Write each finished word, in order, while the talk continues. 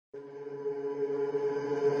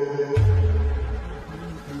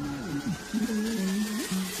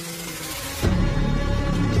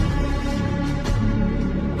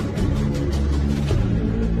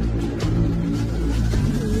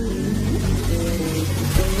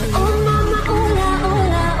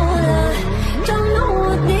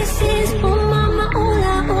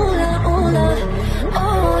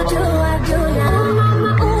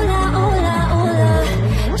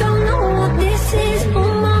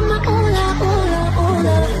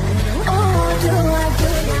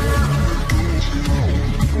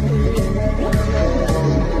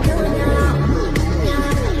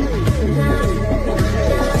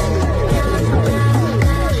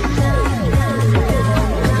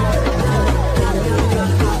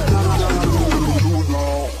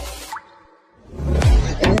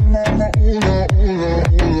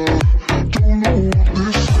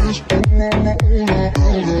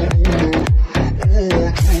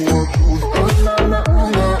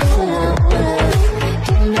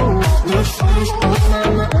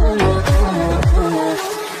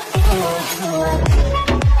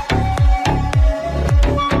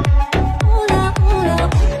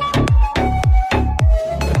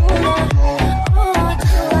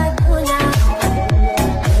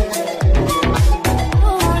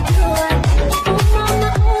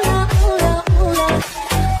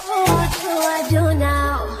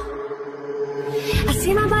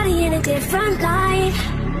see my body in a different light.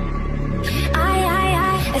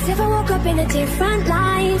 As if I woke up in a different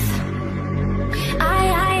life.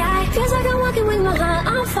 Feels like I'm walking with my heart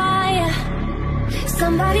on fire.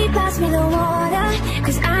 Somebody pass me the water,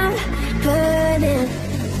 cause I'm burning.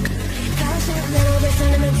 Passion, little bit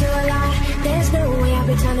turning into a lot. There's no way I'll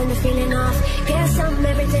be turning the feeling off. Guess I'm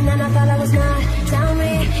everything that I thought I was not. Tell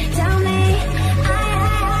me, tell me.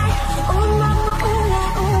 Oh mama, oh la,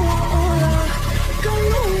 oh la, oh la. Don't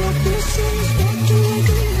know what this is, but do I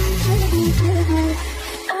do it?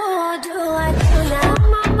 Oh, do I do now?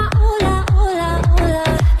 Mama, oh la, oh la, oh la.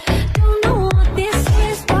 Don't know what this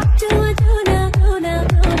is, but do I do now, do now,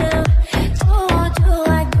 do now? Oh, do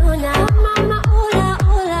I do now? Mama, oh la,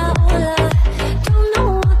 oh la, oh la. Don't know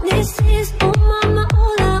what this is, oh mama,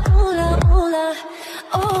 oh la, oh la, oh la.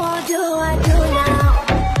 Oh, do I do now?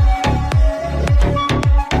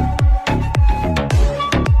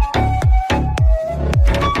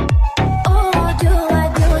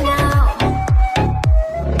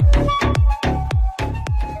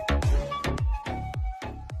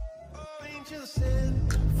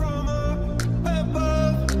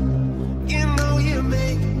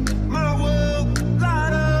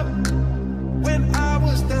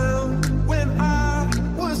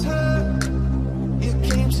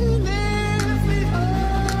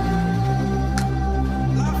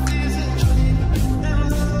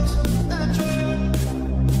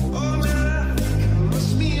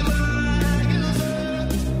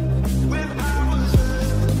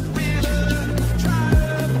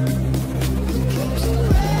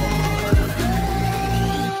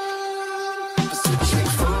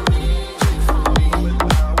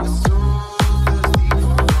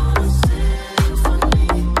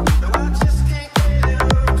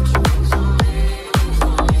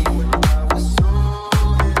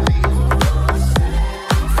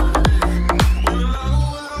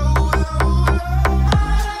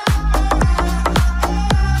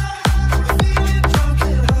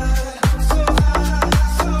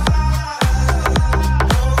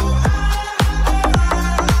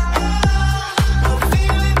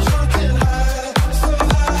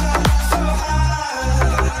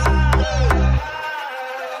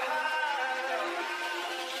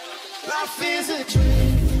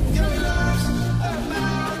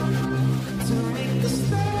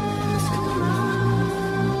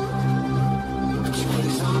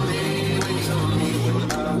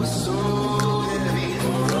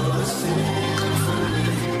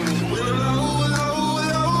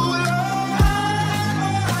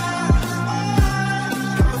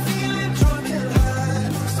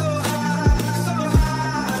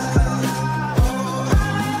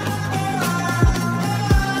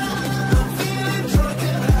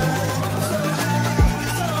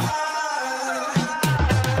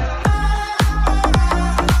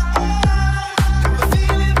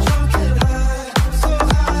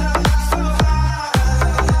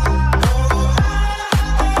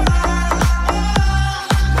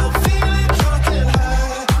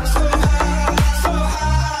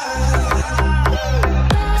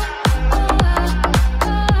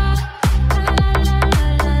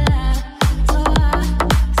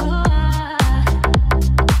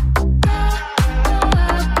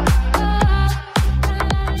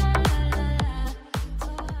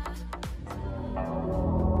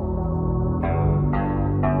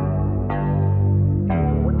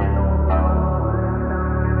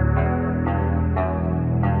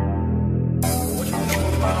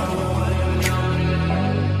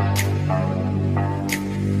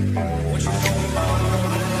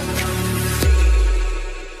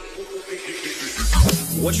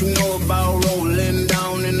 What you know about rolling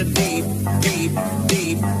down in the deep, deep,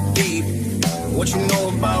 deep, deep? What you know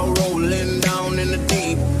about rolling down in the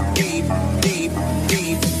deep, deep, deep,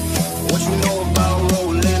 deep? What you know about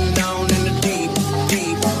rolling down in the deep,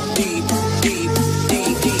 deep, deep, deep,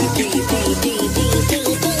 deep, deep, deep, deep, deep,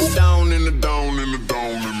 deep, down in the down in the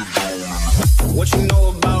down in the down? What you know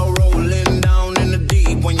about rolling down in the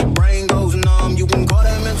deep? When your brain goes numb, you can call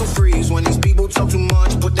that mental freeze. When these people talk too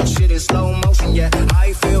much, put that shit in slow motion. Yeah,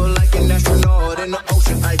 I feel like an astronaut in the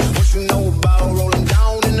ocean. Ay, what you know about rolling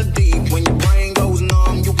down in the deep? When your brain goes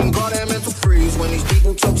numb, you can call that mental freeze. When these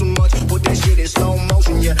people talk too much, put that shit in slow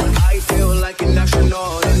motion. Yeah, I feel like an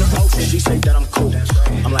astronaut in the ocean. She say that I'm cool.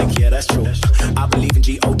 I'm like, yeah, that's true. I believe in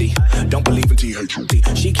G-O-D, don't believe in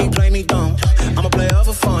T-H-U-D. She keep playing me dumb, I'm a player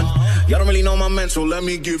for fun. Y'all don't really know my mental, let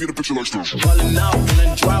me give you the picture like this. Rolling out in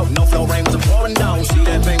a drought, no flow rain was pouring down. See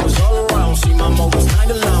that pain was all around, see my motives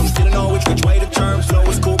kinda lounge. Didn't know which way to turn, flow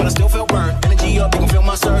was cool but I still feel burned. Energy up, you can feel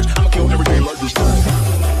my surge, I'ma kill everything like this.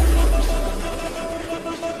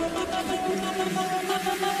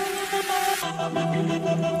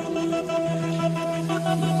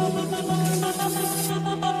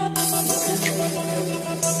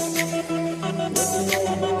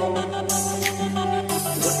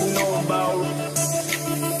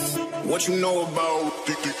 What you know about?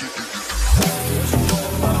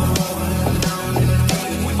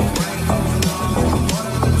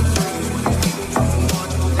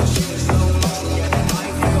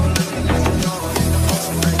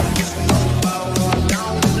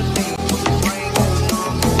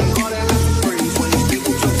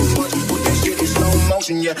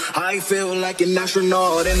 Yeah, I feel like an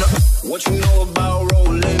astronaut in the. What you know about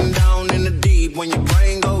rolling down in the deep? When your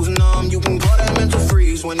brain goes numb, you can call that mental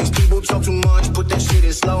freeze. When these people talk too much, put that shit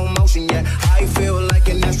in slow motion. Yeah, I feel like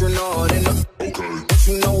an astronaut in the. Okay. What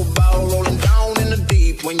you know about rolling down in the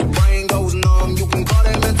deep? When your brain goes numb, you can call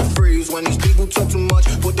that mental freeze. When these people talk too much,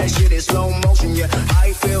 put that shit in slow motion. Yeah,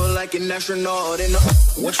 I feel like an astronaut in the.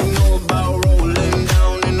 What you know about rolling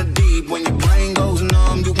down in the deep? When your brain goes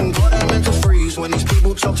numb, you can call that mental freeze. When these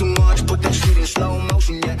people talk too much, put that shit in slow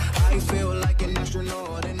motion. Yeah, I feel like an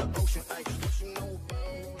astronaut in the ocean. Ay, what you know about?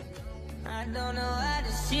 I don't know why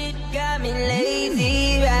this shit got me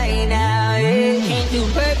lazy right now. Yeah. Can't do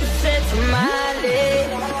Percocet for my leg.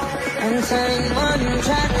 I'm turning on and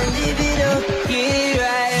trying to live it up. Get it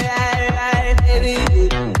right, baby.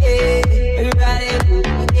 Yeah, everybody,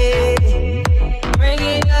 yeah. Bring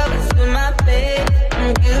it up to my bed.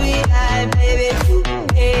 Do it right, baby.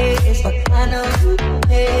 Yeah, it's what I know.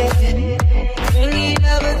 Yeah, bring it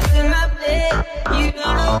up to my bed. You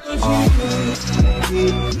don't know what you do.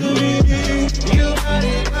 You got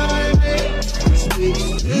it right, baby. Speak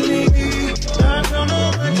to me. I don't know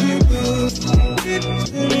what you do.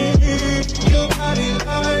 You got it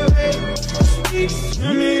right, baby. Speak to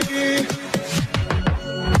me.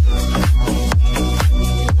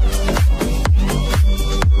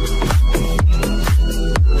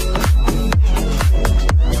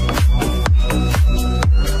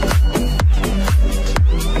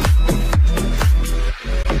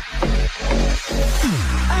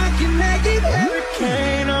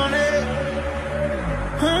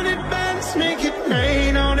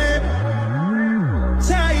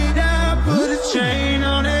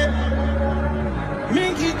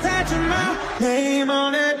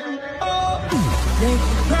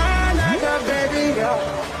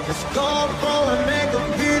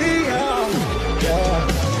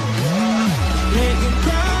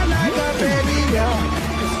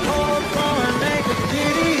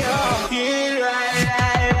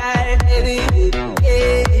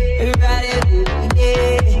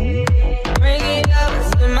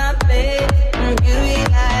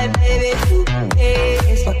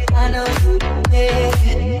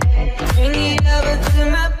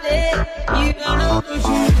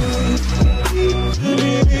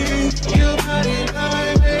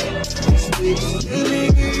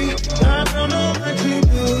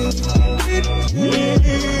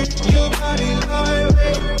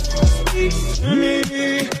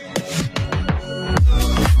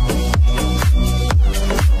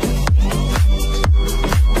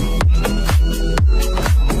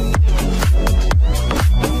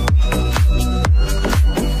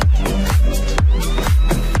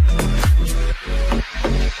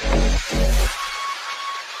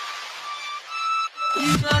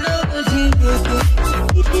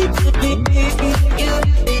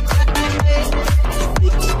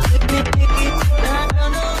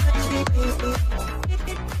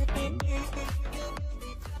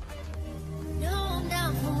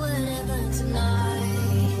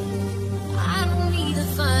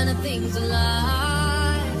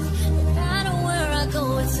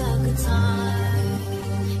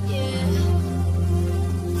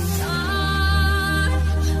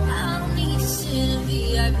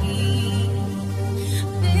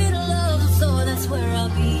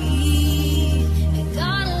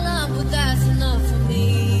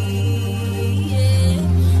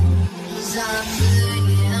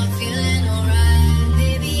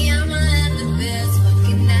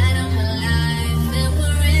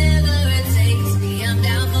 Take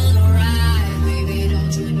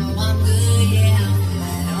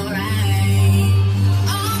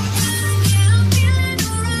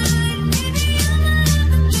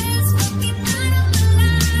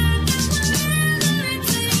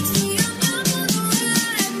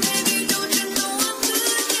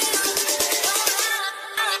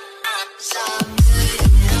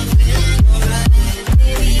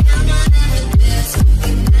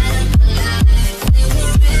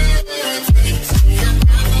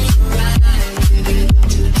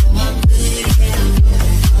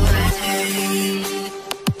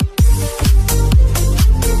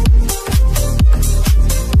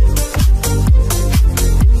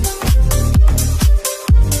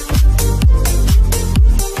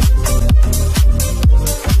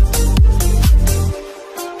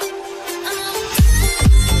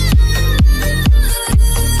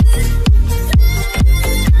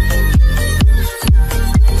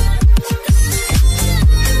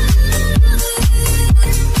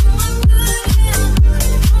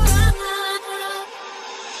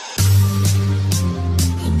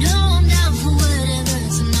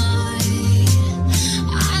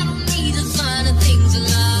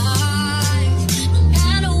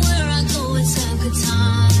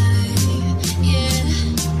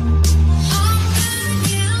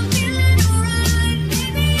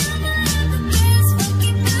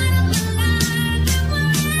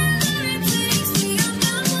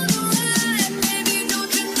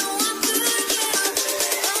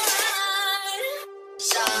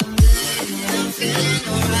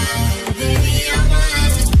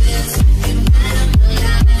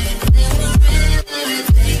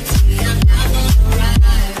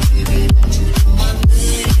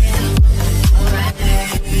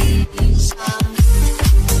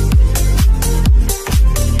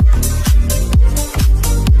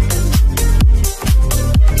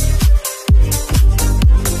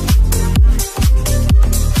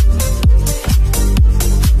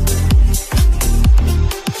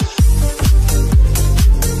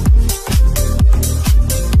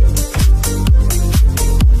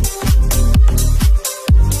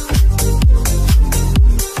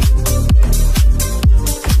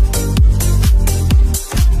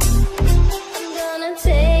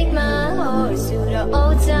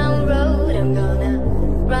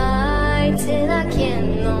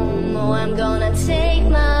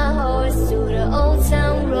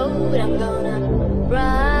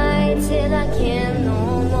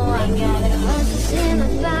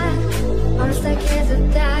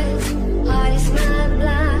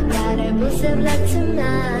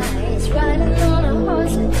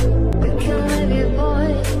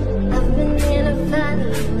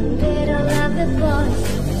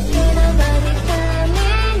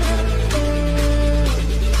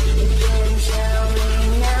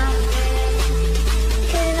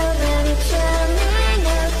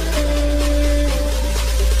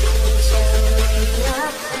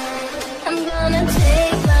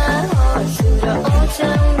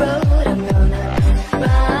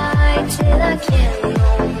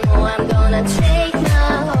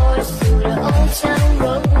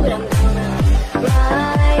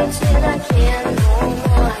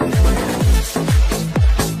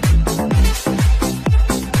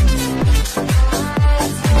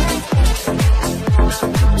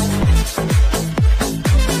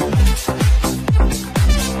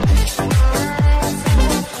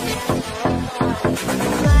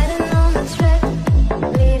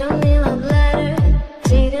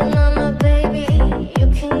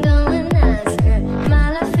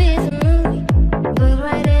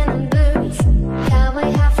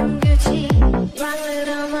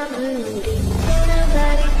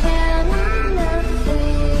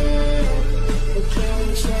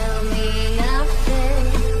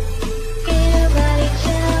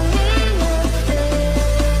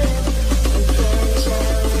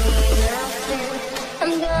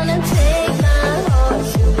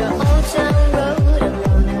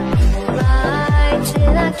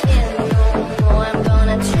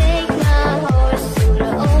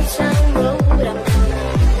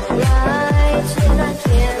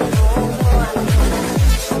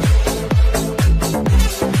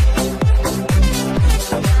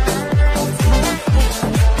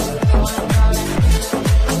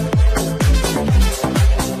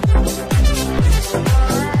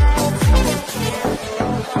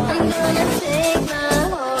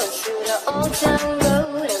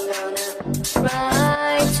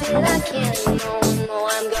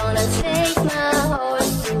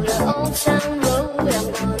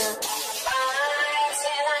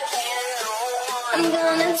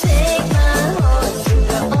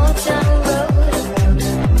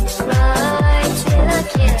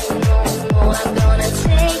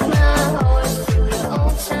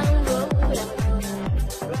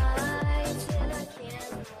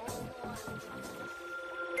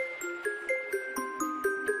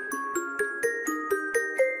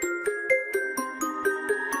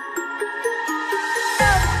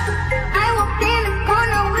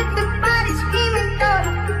With the body screaming,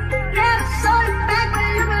 never saw it back when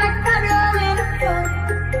looking like Pablo.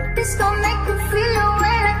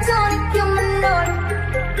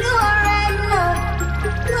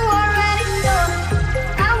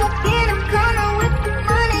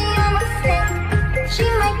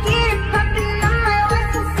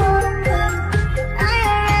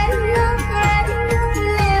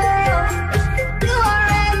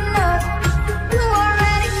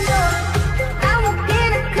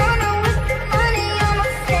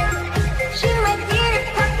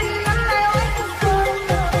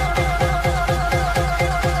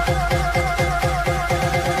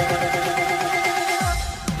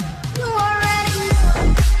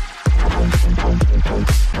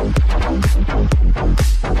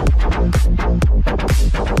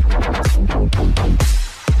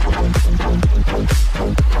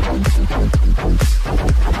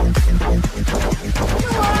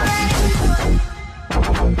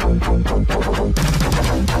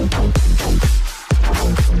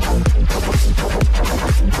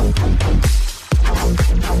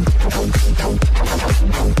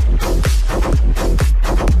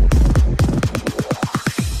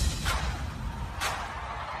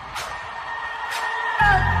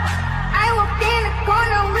 road. I walked in the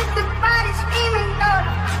corner with the body screaming out.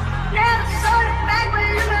 Never saw the bag, but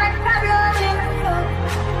look like Pablo in the road.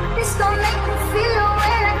 This gon' make me feel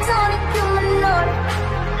when I turn it to my Lord.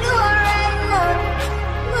 You already know,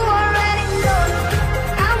 you already know.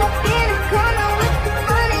 I walked in the corner with the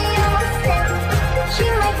money on my step. She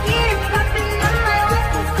might get it poppin', I might want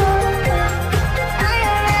to go to bed. I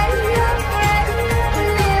already know,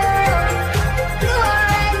 you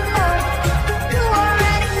already know, you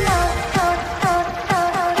already know.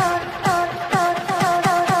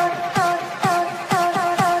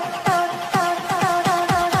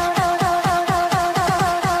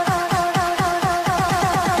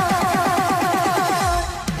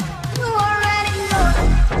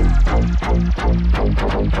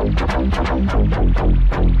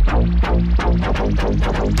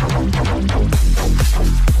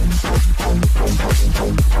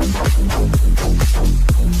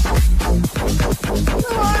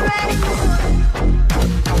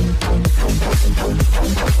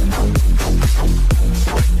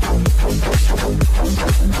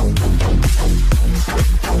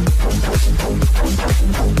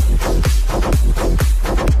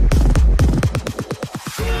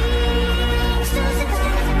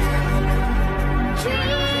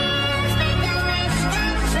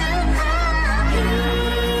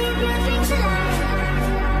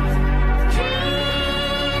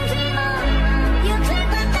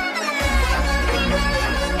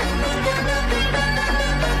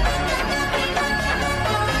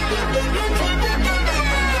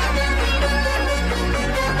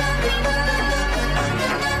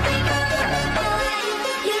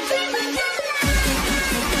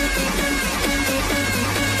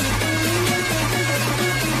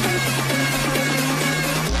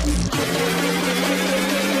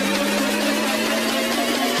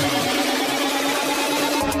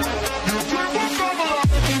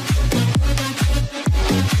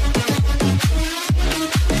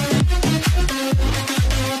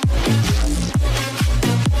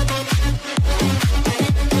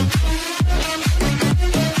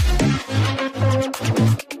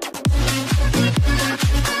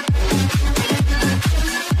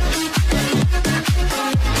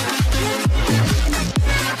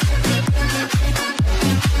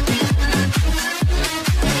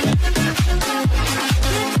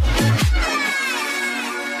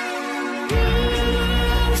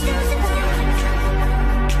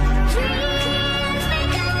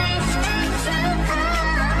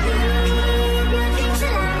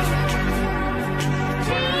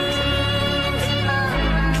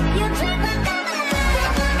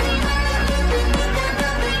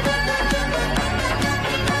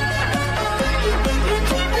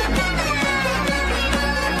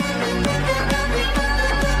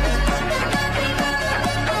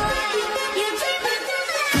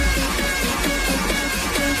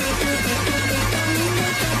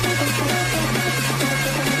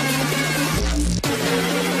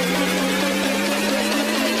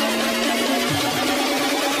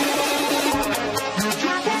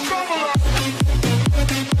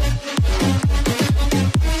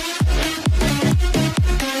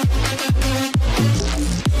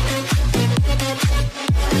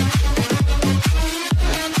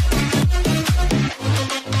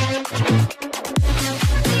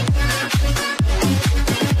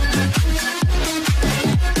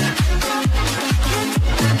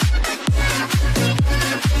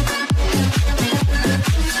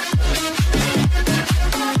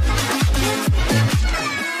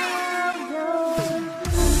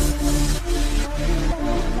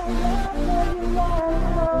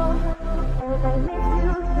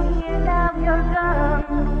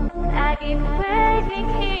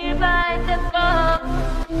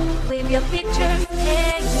 Your pictures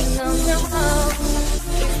hanging on the wall.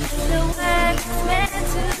 It's the way it's meant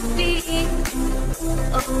to be.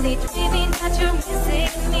 Only dreaming that you're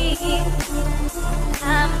missing me.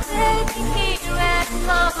 I'm waiting here at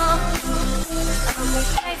home. Only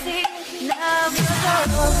crazy, now you're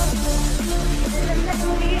gone. The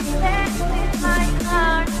melody stands in my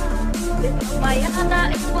heart. With my Anna,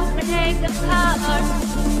 it will break apart.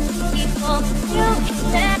 Keep on you, it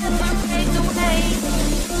never fades away.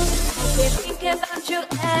 I think about you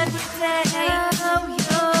every day. Now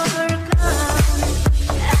you're gone.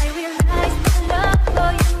 I realize my love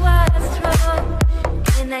for you was strong,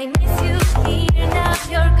 and I miss you here. Now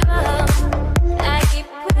you're gone. I keep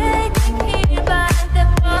waiting here by the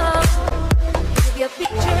phone. With your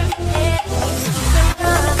picture hanging on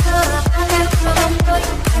the wall.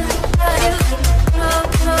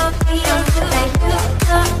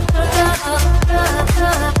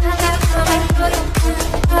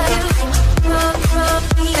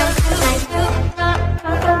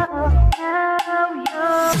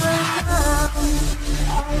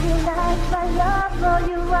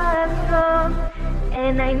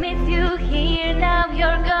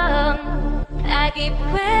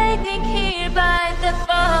 by the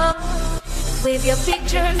phone with your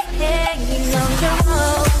pictures hanging on the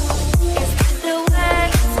wall. Is this the way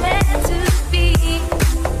it's meant to be?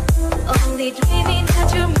 Only dreaming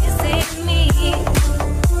that you're missing me.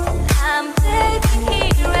 I'm living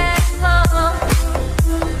here at home.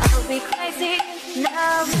 I'll be crazy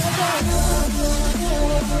now.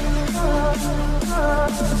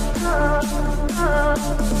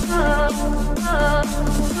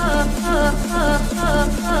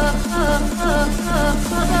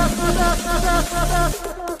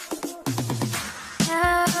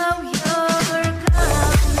 Now you're gone.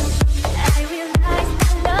 I realize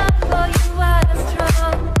my love for you was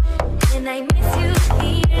strong, and I miss you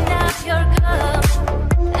here. Now you're gone.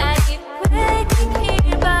 I keep waiting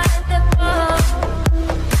here by the phone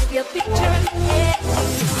with your pictures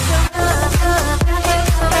hanging on the wall.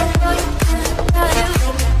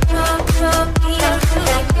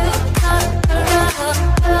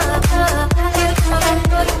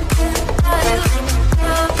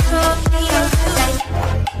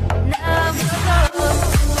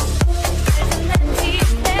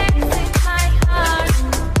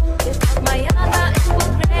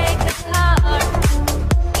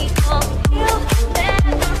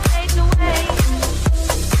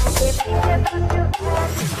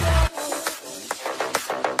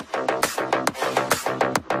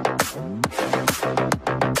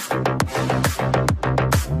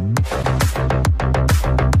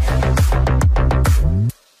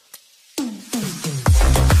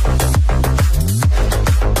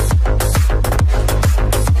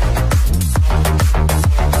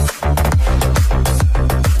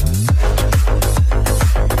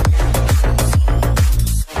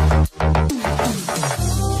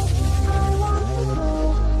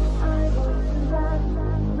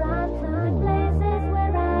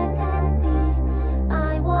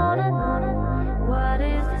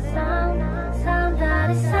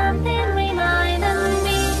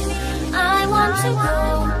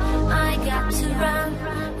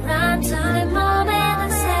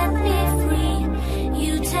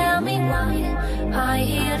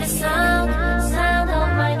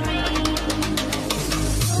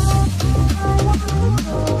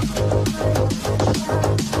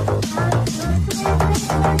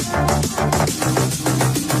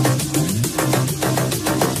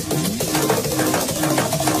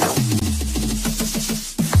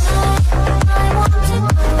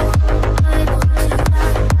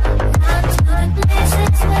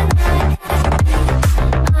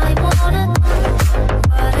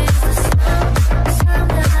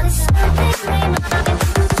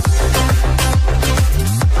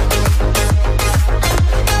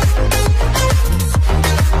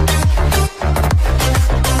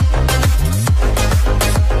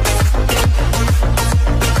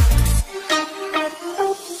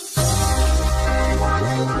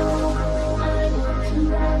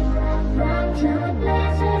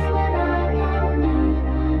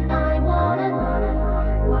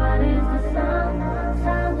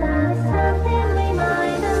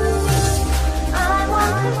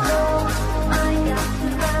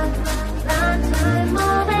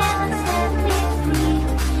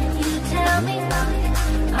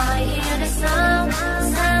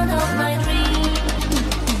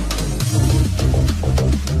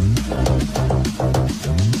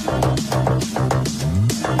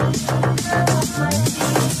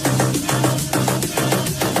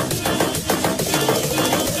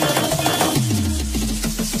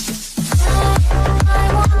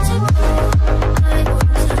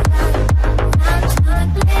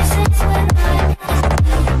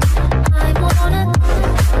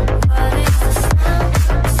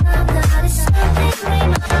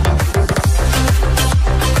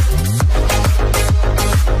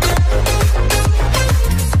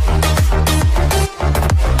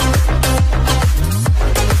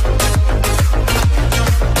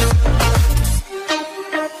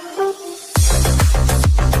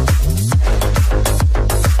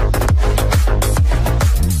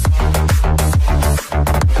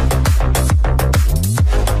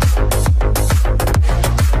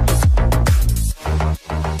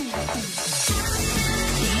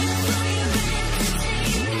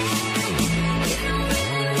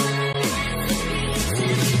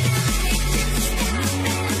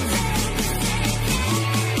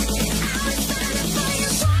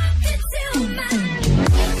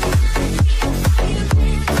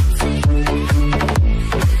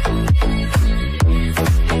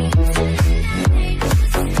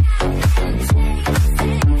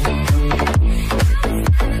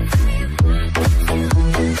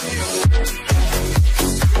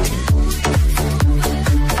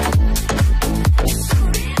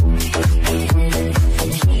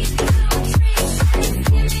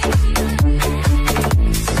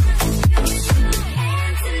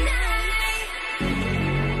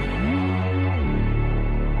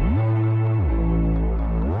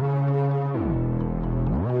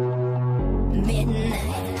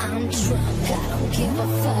 Midnight, I'm drunk, I don't give a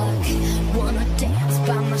fuck. Wanna dance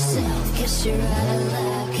by myself, guess you're out of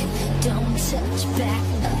luck. Don't touch back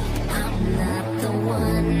up, I'm not the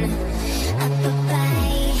one.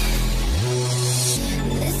 Bye.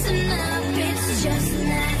 Listen up, it's just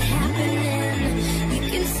not happening. You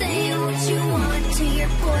can say what you want to your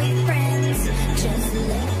boyfriends. Just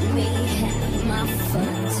let me have my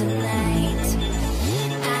fun tonight.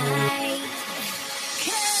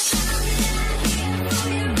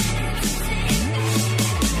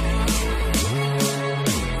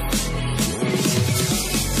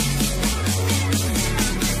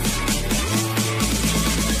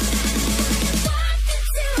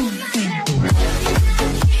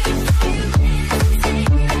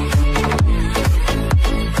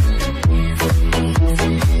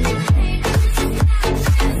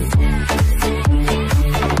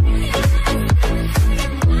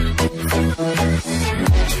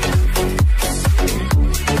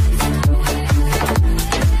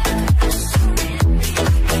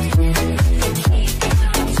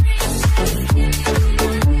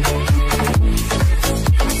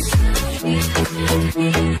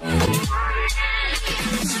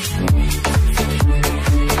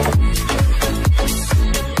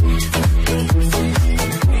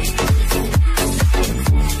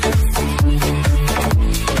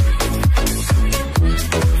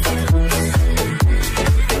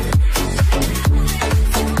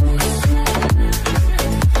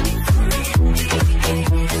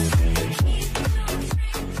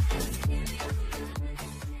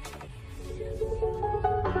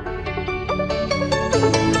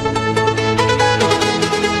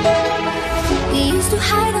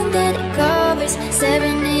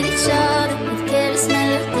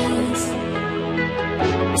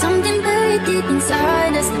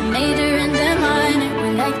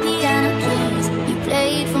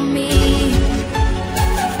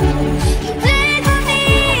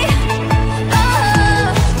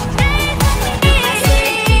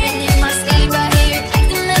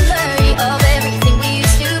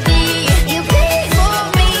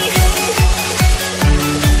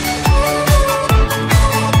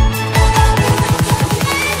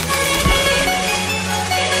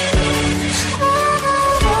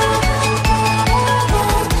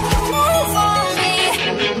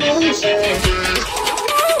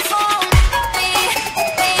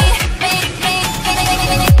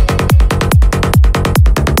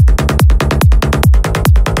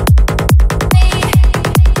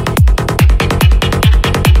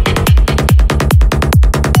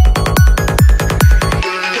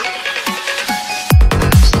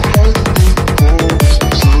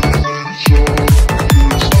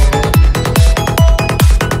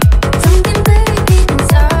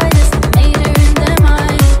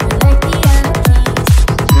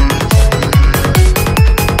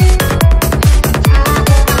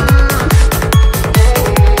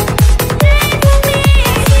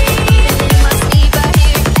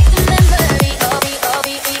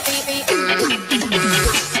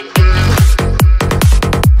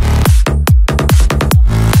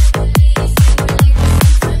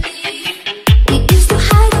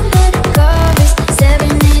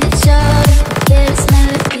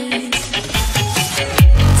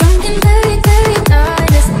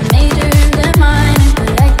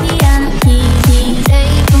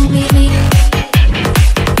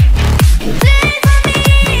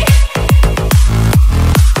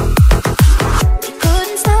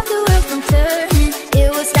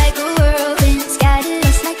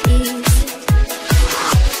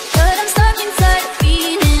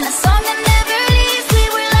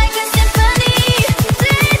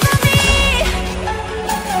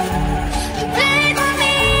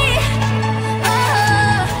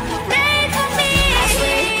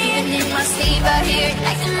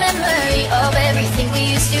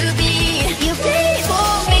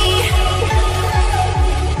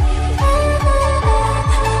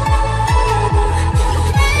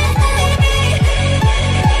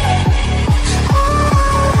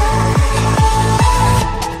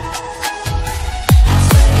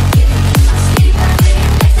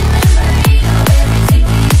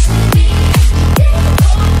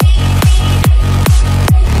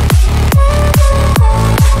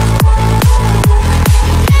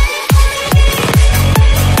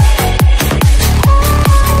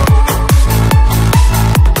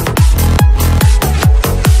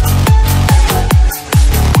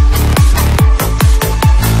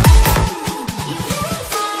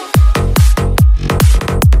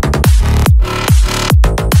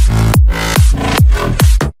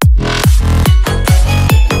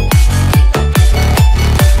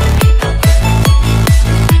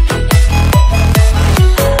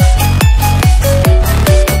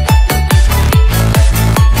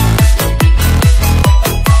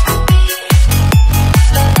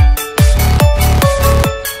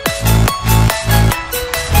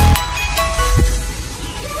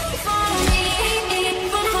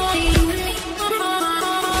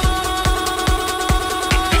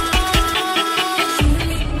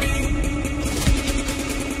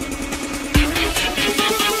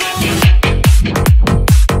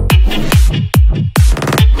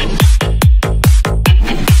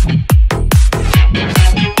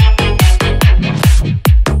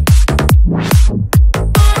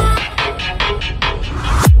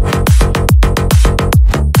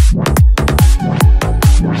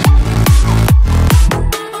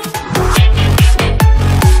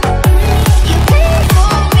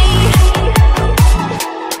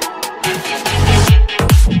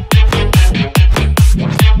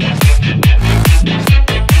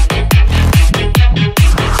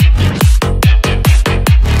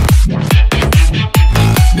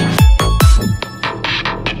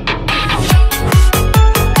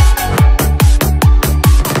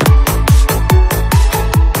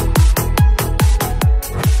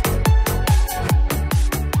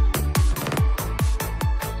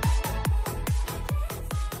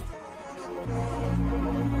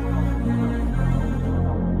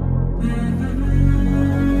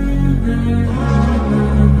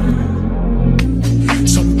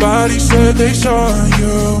 Somebody said they saw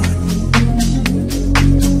you.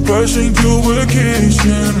 The person you were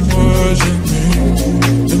kissing wasn't me,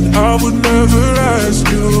 and I would never ask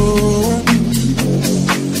you.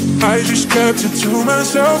 I just kept it to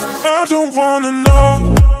myself. I don't wanna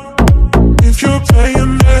know if you're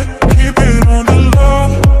playing me, keep it on the low,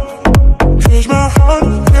 'cause my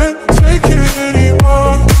heart can't take it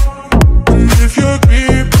anymore. And if you're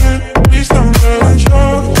creeping, please don't let it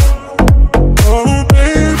show. Oh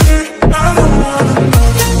baby, I don't wanna know.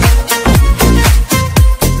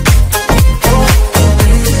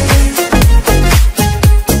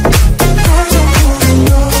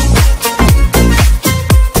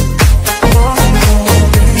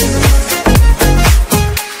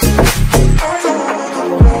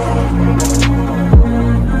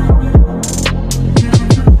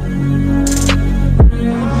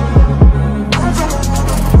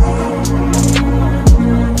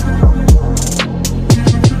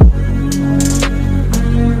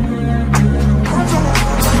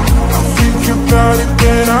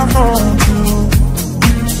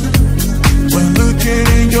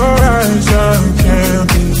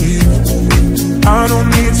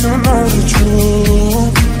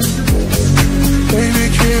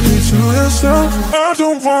 I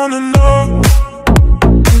don't wanna know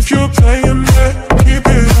if you're playing me, keep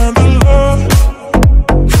it on the low,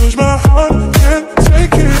 'cause my heart can't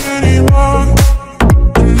take it anymore.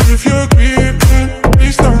 And if you're creeping,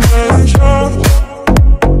 please don't let it show.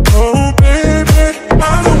 Oh baby,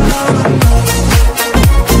 I don't wanna know.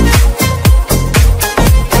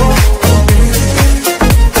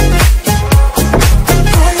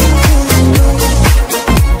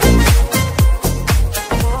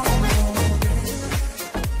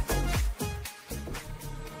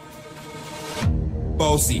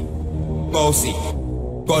 Bossy, bossy,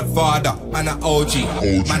 Godfather, man a OG,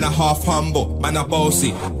 man a half humble, man a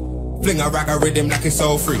bossy. Fling a rag a rhythm like it's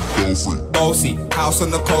all free. Bossy, house on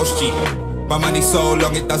the coast G. My money so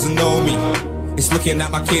long it doesn't know me. It's looking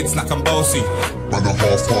at my kids like I'm bossy. Man a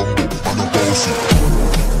half humble, man a bossy.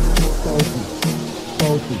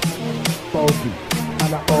 Bossy, bossy,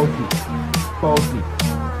 man a bossy, bossy,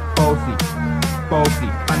 bossy, bossy,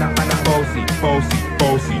 man a bossy, bossy,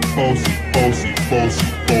 bossy, bossy, bossy, bossy,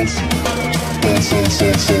 bossy.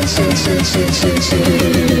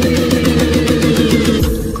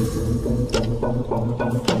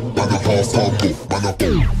 Man a half humble, man a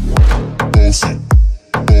bossy,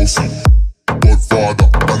 bossy, Godfather,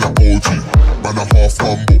 man a OG, man a half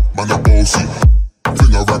humble, man a bossy.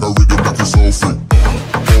 Fling a rag a rhythm like it's all free.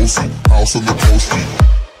 Bossy, house on the coast G.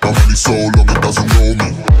 My money so long it doesn't know me.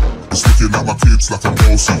 It's looking at my kids like I'm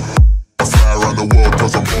bossy. I fly around the world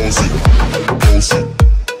 'cause I'm bossy, bossy.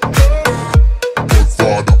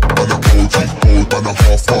 Godfather, man a OG, man a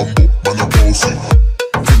half humble, man a bossy.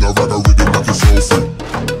 Fling a rag a rhythm like it's all free.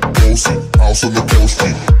 Bossy, house on the coast G.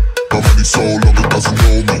 My money so long it doesn't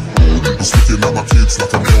know me. It's looking at my kids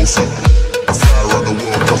like I'm bossy. I fly around the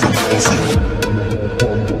world 'cause I'm bossy.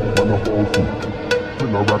 Man a bossy,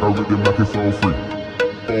 fling a rag a rhythm like it's all free.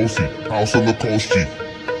 Bossy, house on the coast G.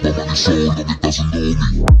 My money so long it doesn't know me.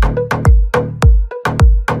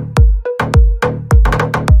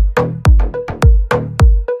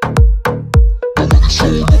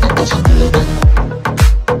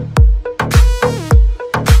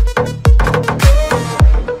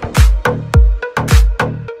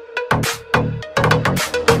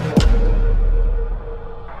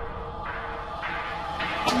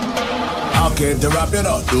 To rap it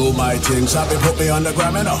up, do my thing. Sabi put me on the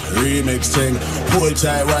gram, you know. Remix thing. Pull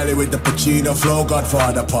tight Wiley with the Pacino flow.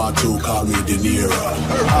 Godfather part 2, call me De Niro.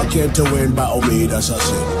 I came to win, battle me, that's a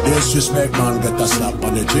sin. Disrespect, man, get a slap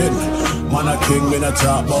on the chin. Man a king, me a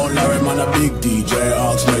top bone Larry. Man a big DJ,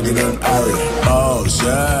 Ox, Megan and Harry. Boss,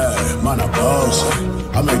 yeah, man a boss.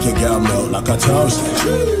 I make your girl melt like a toast.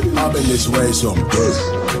 I've been this way some good,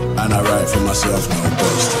 and I write for myself, no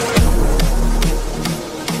boast.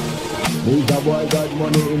 Me's a boy got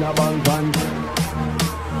money in a bank van.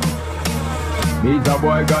 Me's a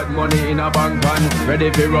boy got money in a bank van.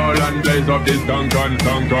 Ready for roll and blaze up this Duncan,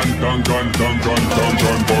 Duncan, Duncan, Duncan, Duncan,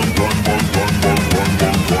 Duncan,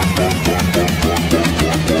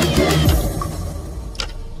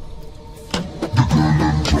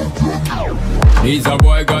 He's a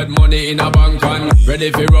boy got money in a bank van.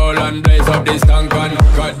 Ready for roll and blaze up this Duncan.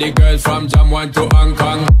 Got the girls from Jamwan to Hong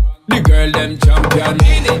Kong. The girl them champion.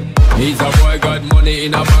 He's a boy got money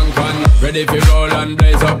in a bank van. Ready for roll and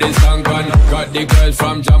blaze up this Duncan. Got the girls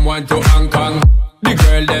from Jamwan to Hong Kong. The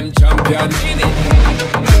girl them champion.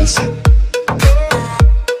 Bossy,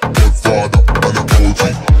 Godfather, man a OG,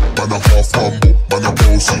 man a half humble, man a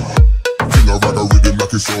bossy. Fling a rag a rhythm like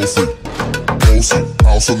like it's all free. Bossy,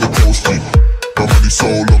 house on the coast G. My money so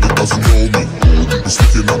long it doesn't know me. It's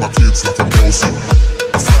looking at my kids like I'm bossy.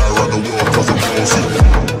 I fly around the world cause I'm bossy.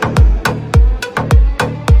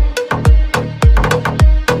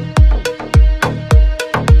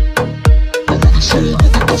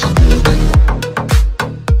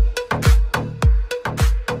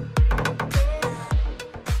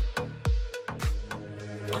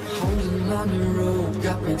 Holding on the road,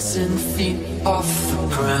 got me 10 feet off the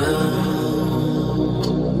ground.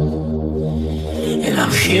 And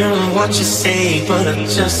I'm hearing what you say, but I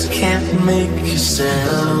just can't make a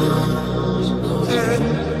sound.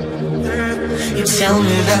 You tell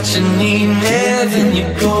me that you need me, then you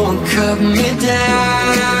go and cut me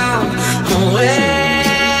down.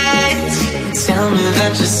 Wait, tell me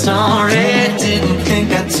that you're sorry, didn't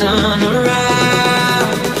think I'd turn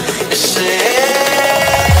around. You say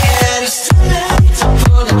it's too late to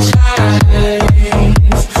apologize.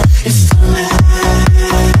 It's too late.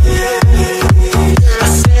 I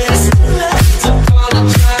said it's too late to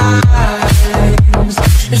apologize.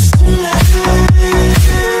 It's too late.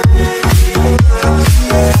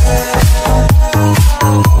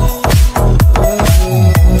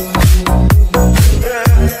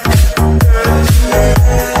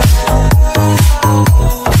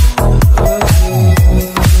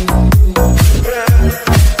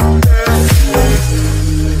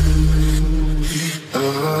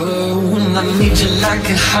 Like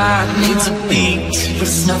a heart needs a beat, but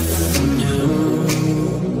it's nothing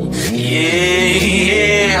new.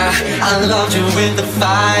 Yeah, I loved you with the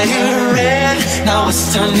fire red, now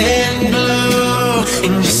it's turning blue.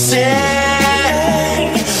 And you say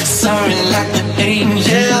sorry like an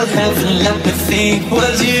angel, heaven let me think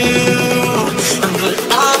was you. But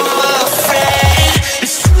I'm afraid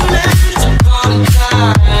it's too late to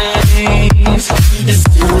apologize. It's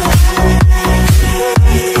too late.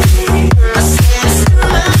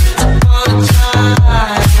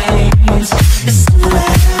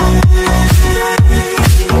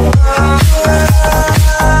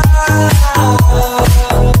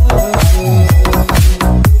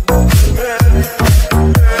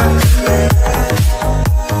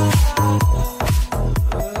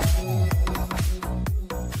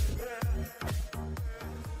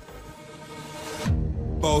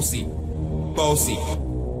 Bossy, bossy,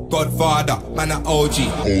 Godfather, man a OG,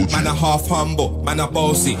 man a half humble, man a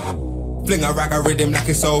bossy. Fling a rag a rhythm like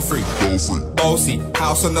it's all free. Bossy,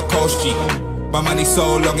 house on the coast G. My money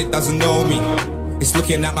so long it doesn't know me. It's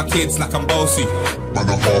looking at my kids like I'm bossy. Man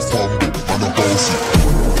a half humble, man a bossy.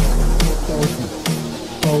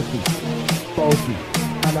 Bossy, bossy,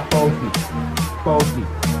 man a bossy. Bossy,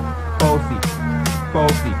 bossy,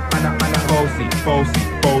 bossy, man a bossy. Bossy,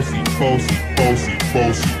 bossy, bossy,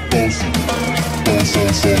 bossy, bossy, bossy.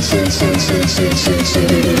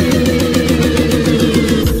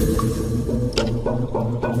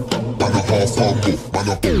 Man a half humble, man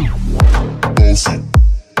a bossy,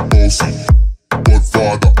 bossy,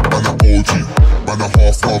 Godfather, man a OG, man a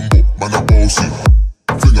half humble, man a bossy.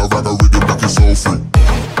 Fling a rag a rhythm like it's all free.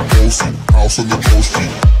 Bossy, house on the coast G.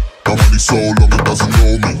 My money so long it doesn't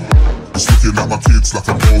know me. It's looking at my kids like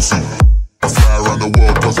I'm bossy. I fly around the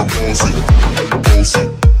world cause I'm bossy. Bossy,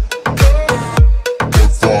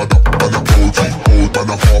 Godfather, man a OG, man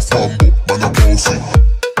a half humble, man a bossy.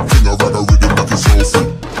 Fling a rag a rhythm like it's all free.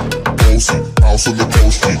 Bossy, house on the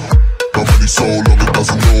coast G. My money so long it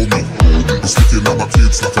doesn't know me. It's looking at my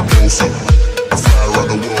kids like I'm bossy. I fly around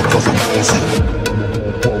the world cause I'm bossy.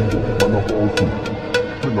 Man a bossy,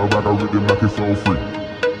 fling a rag a rhythm like it's all free.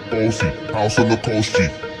 Bossy, house on the coast G.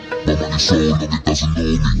 My money so long it doesn't know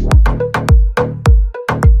me.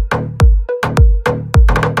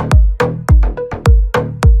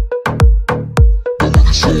 My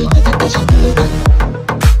money so long it doesn't know me.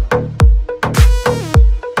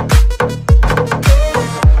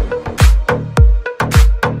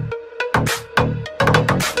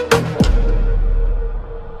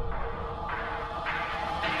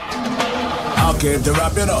 Came to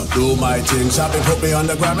rap, you know, do my thing. Sabi put me on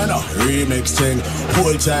the gram, you know, remix thing.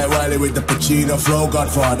 Hold tight Wiley with the Pacino flow.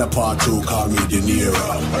 Godfather part 2, call me De Niro.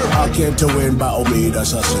 I came to win, battle me,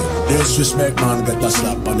 that's a sin. Disrespect, man, get a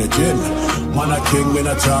slap on the chin. Man a king, in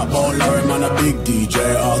a top ball, Larry, man a big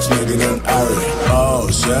DJ, Ox, Megan and Harry.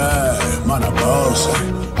 Boss, yeah, man a boss.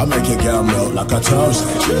 I make your girl melt like a toast.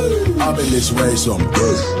 I've been this way some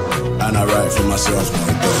day, and I write for myself,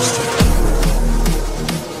 my best.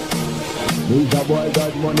 Me's a boy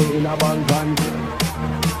got money in a bank and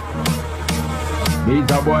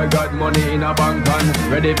Me's a boy got money in a bank and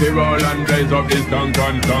ready to roll and blaze up this gun.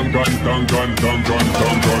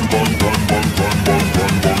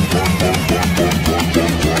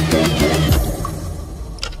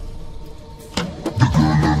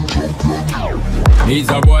 He's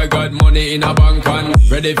a boy, got money in a bank and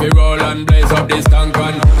ready for roll and blaze up this tank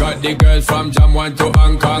and got the girls from Jam 1 to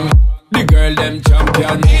Hong Kong. The girl them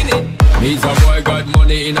champion. He's a boy, got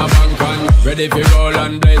money in a bank and ready for roll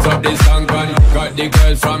and blaze up this tank and got the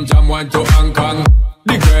girls from Jam 1 to Hong Kong.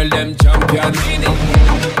 The girl them champion.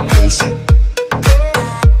 Bossy,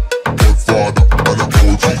 Godfather, man a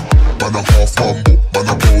OG, man a half humble, man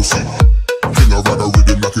a bossy. King a rag a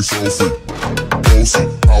rhythm like it's all free. Bossy,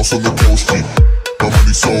 house on the coast G. My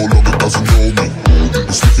money so long it doesn't know me.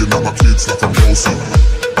 It's looking at my kids like I'm bossy.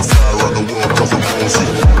 I fly around the world cause I'm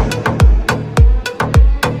bossy.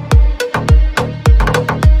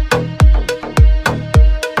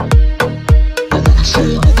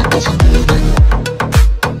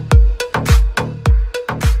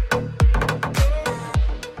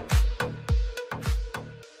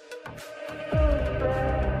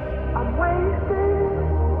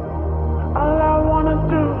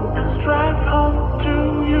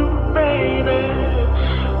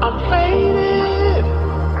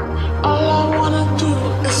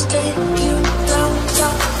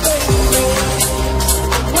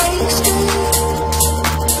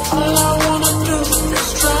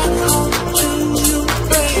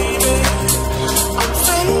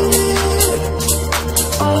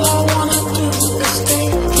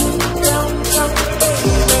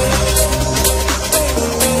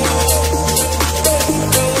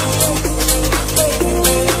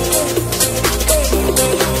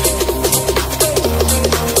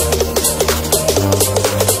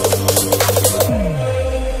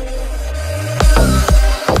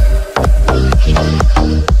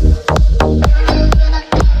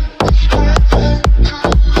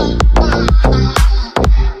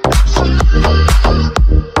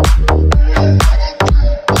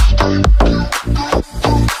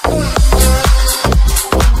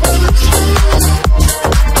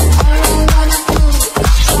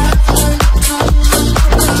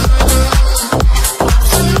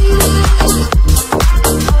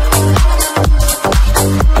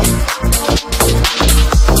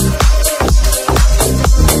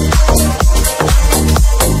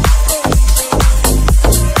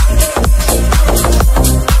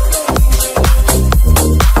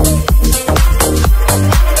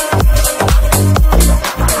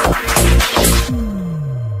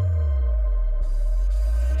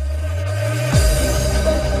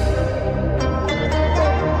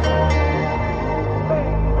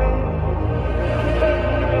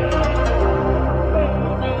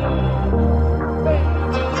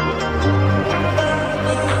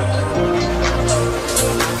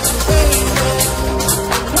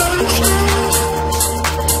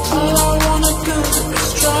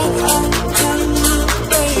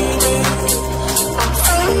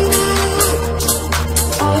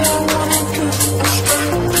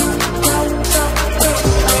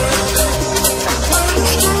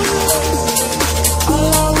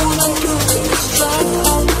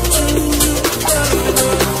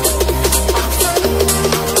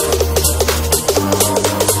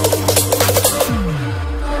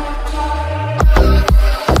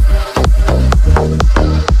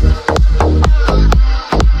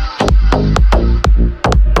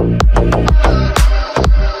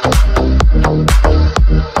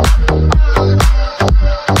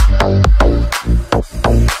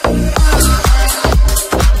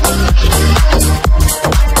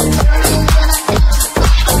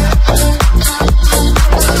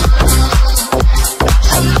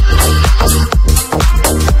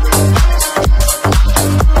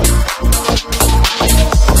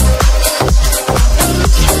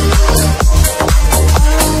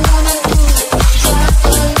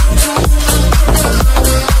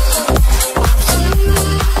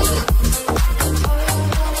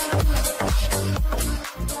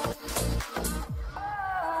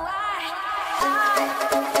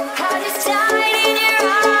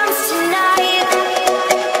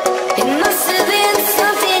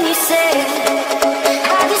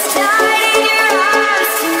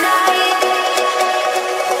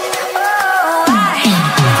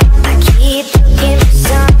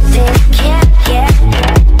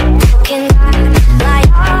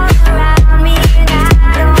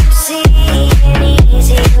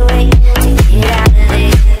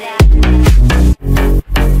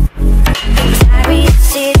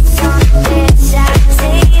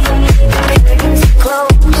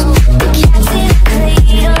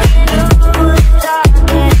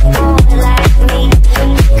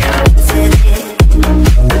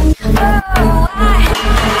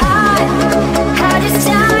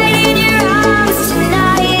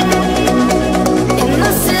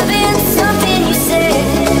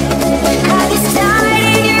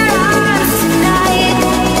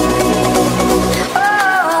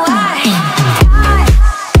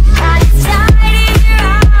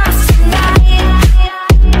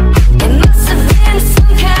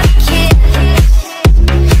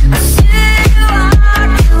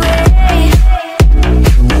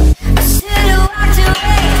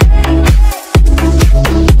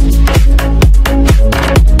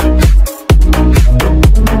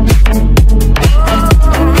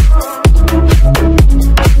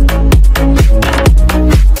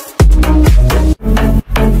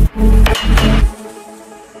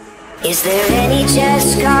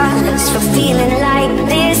 for feeling like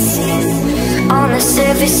this. On the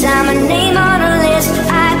surface, I'm a name on a list.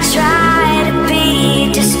 I try to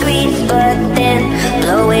be discreet, but then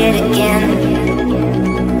blow it again.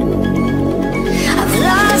 I've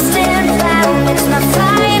lost and found, it's my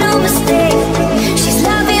final mistake. She's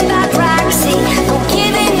loving by proxy,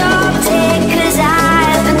 forgiving or take, 'cause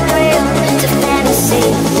I've been thrilled to fantasy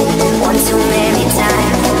one too many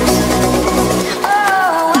times.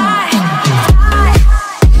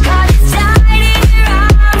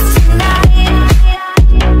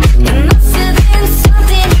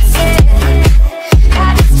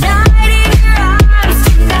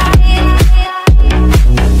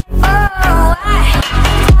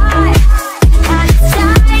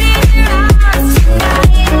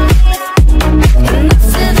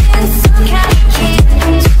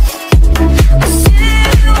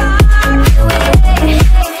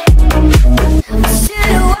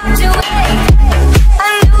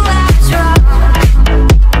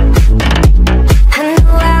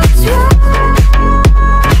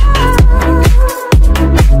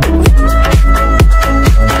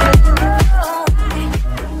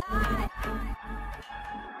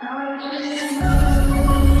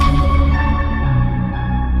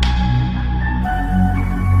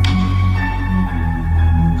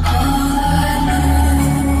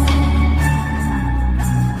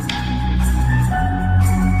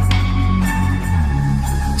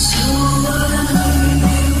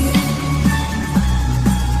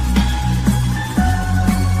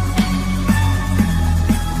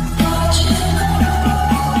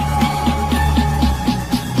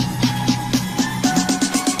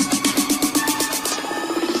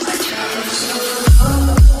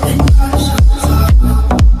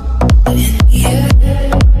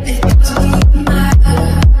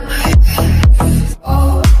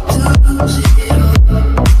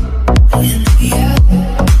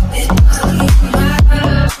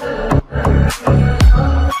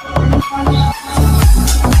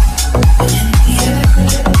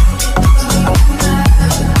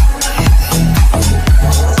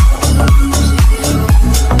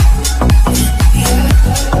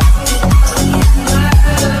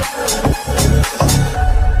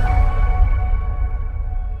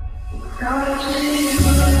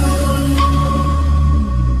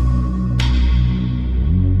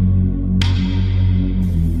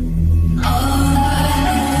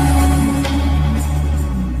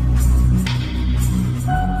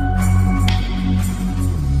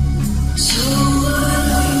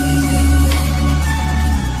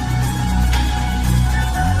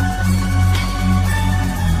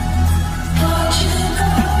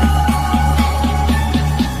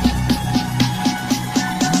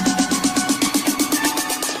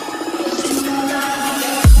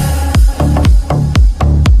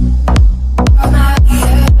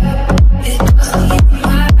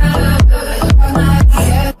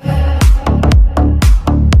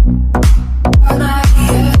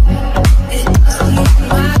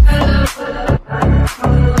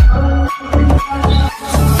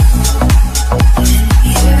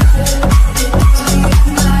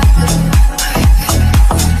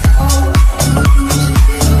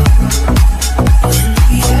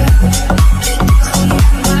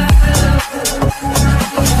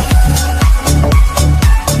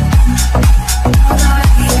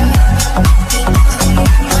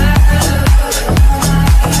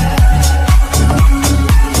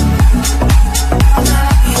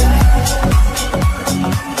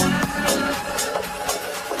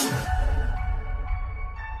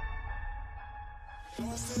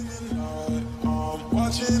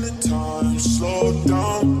 Watching the time slow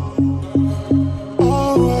down.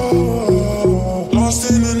 Oh,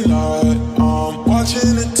 lost in the night. I'm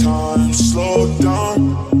watching the time slow down.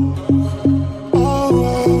 Oh,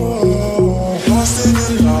 lost in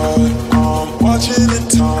the night. I'm watching the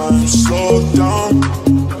time slow down.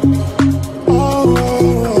 Oh,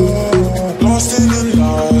 lost in the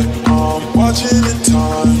night. I'm watching the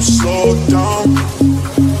time slow down.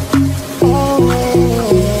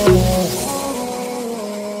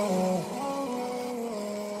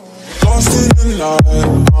 Lost in the night,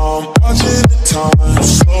 I'm watching the time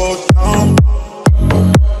slow down.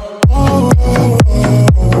 Oh,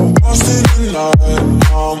 lost in the night,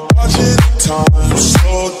 I'm watching the time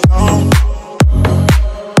slow down.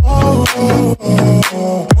 Oh,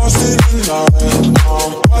 lost in the night,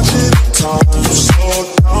 I'm watching the time slow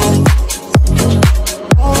down.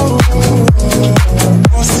 Oh,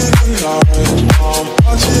 lost in the night, I'm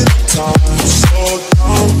watching the time slow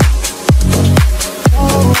down.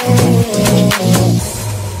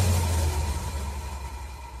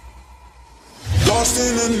 Lost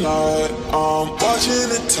in the night, I'm watching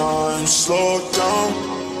the time time slow down.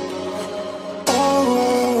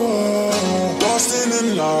 Oh, lost in the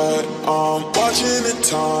night, I'm watching the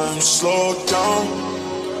time slow down.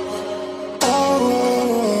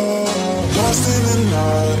 Oh, lost in the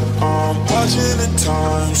night, I'm watching the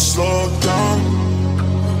time slow down.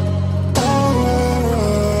 Oh,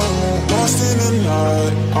 lost in the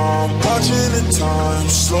night, I'm watching the time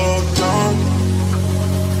slow down.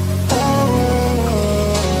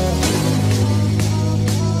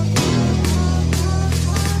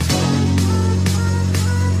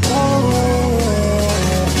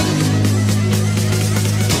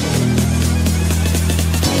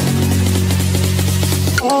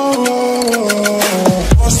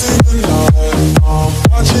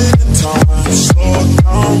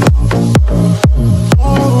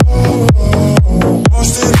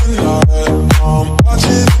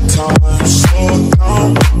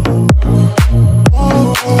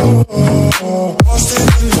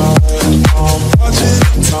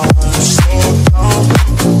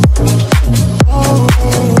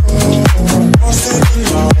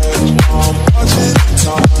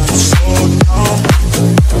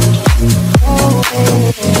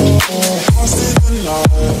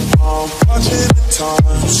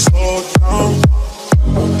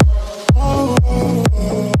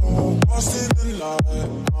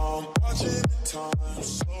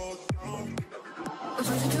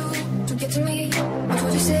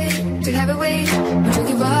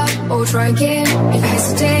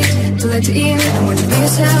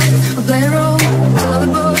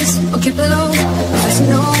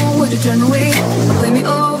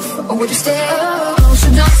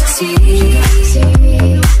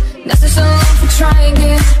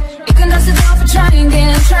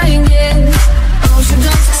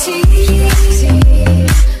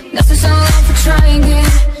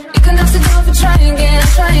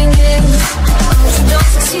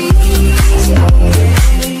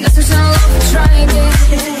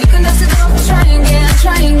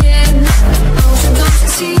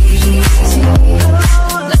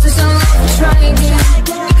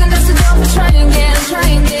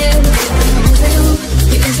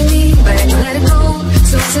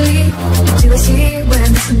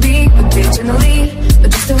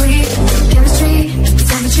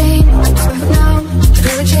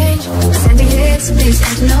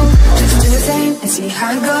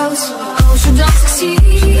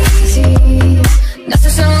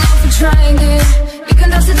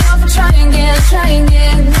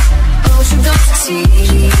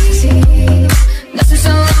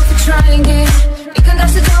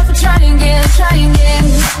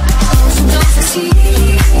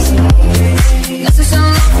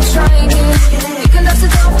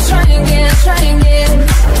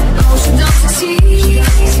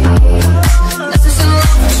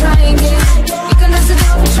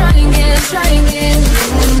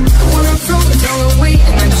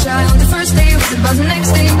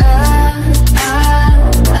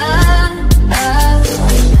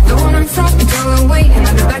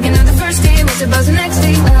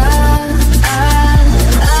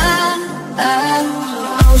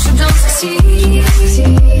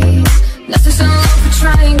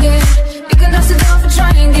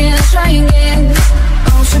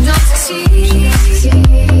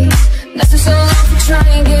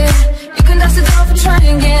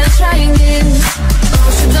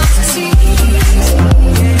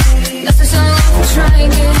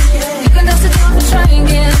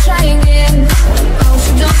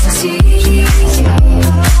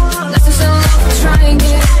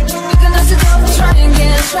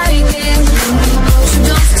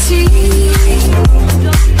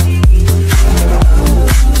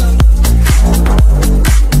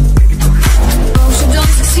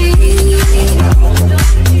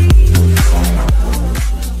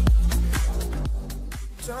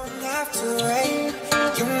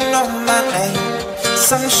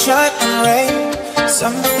 Sunshine and rain,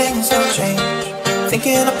 some things don't change.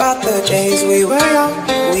 Thinking about the days we were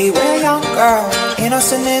young, girl.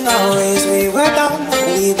 Innocent in our ways, we were dumb,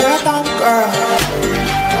 girl.